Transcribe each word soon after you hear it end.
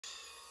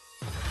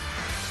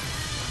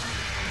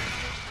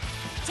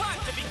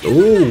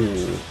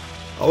Ooh,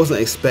 I wasn't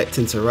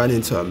expecting to run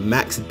into a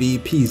max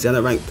BP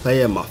Zenith rank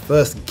player in my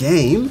first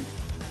game.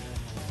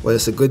 Well,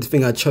 it's a good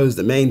thing I chose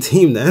the main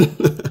team then.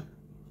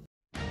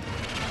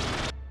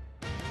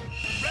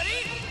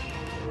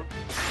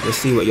 Let's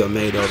see what you're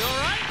made of.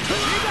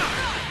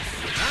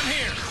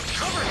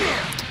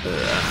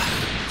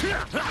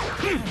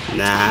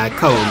 Nah,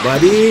 come on,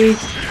 buddy.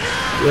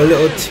 You're a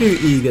little too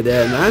eager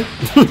there, man.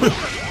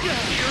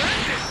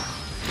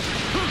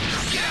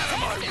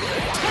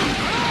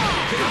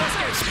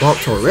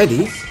 Sparked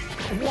already?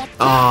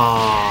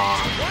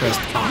 Ah,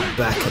 pressed up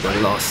back at the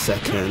last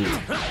second.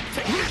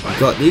 I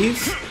got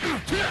these?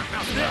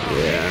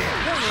 Yeah.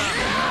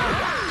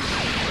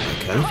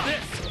 Okay.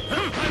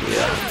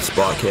 Yeah,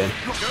 spark here.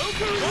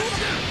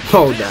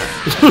 Hold that.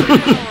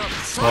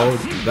 Hold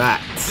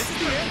that.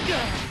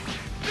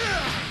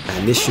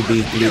 And this should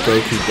be Blue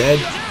Goku dead.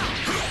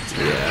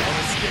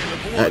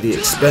 Yeah. At the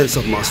expense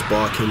of my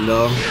sparking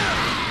though.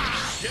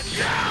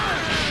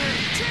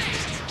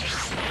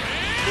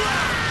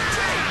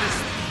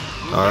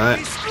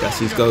 Alright, that's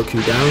his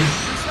Goku down.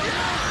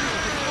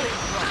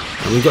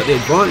 And we got the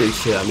advantage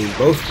here. I mean,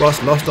 both of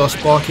us lost our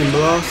sparking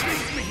blasts.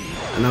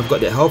 And I've got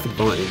the health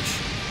advantage.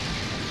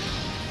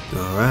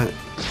 Alright.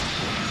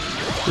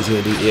 He's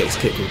going to do EX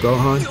kick with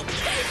Gohan.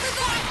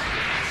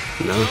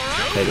 No,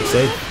 play it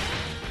safe.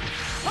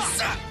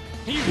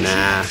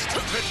 Nah.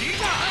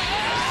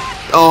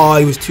 Oh,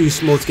 he was too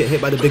small to get hit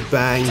by the Big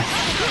Bang.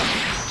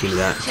 Give me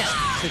that.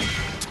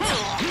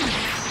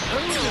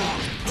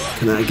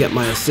 Can I get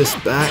my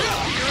assist back?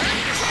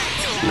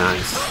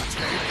 Nice.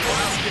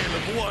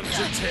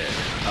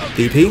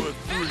 DP?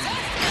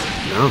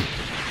 No.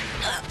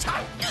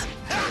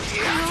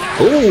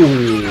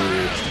 Ooh.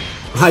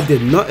 I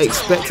did not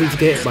expect him to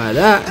get hit by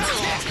that.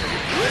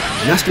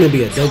 And that's going to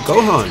be a dead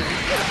Gohan.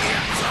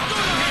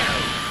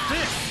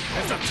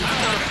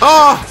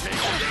 Oh!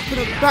 Put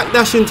a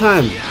backdash in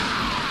time.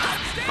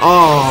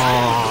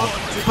 Oh,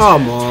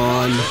 come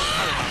on.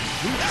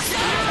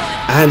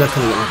 And I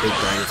can't get my Big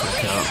Bang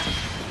attack out.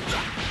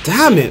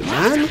 Damn it,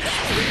 man.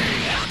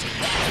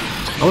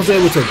 I was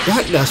able to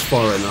backdash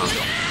far enough.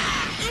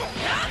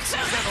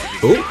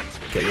 Oh,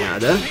 get me out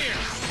of there.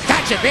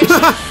 Gotcha, bitch.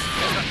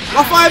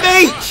 My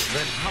 5H!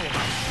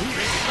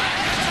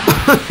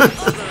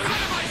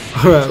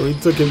 Alright, we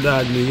took him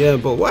down in the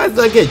end, but why did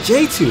I get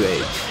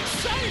J2H?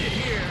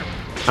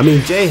 I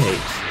mean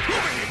JH.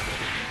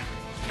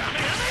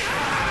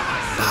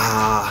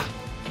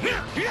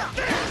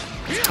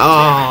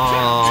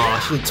 I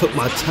should have took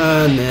my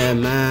turn there,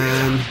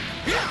 man.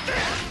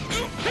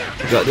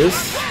 You got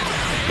this?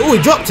 Oh,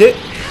 he dropped it.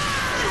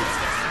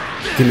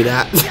 Give me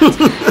that.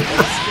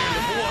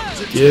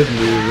 Give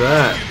me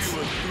that.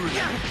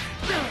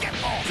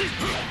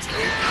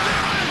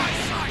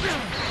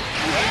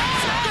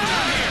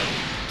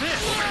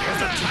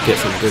 Get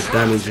some good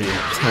damage and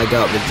tag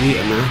out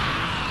Vegeta, man.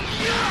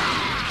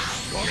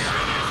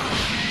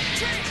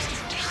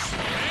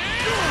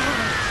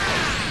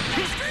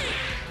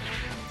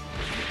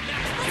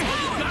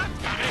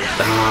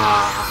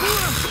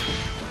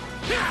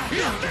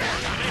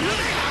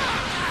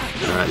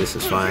 Alright, this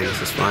is fine,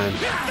 this is fine.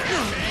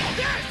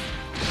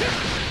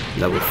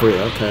 Level 3,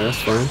 okay,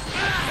 that's fine.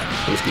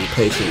 Let's be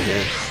patient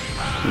here.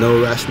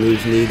 No rash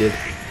moves needed.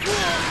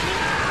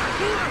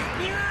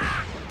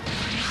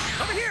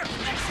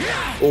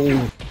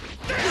 Oh.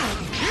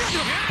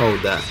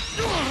 Hold that.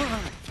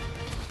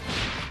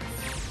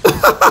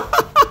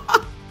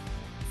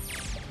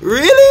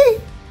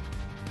 Really?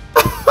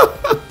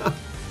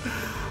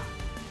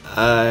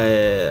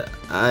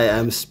 I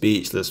am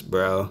speechless,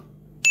 bro.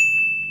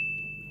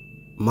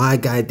 My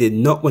guy did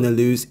not want to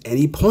lose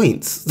any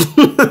points.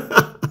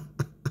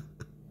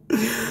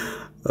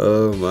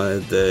 Oh my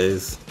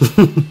days.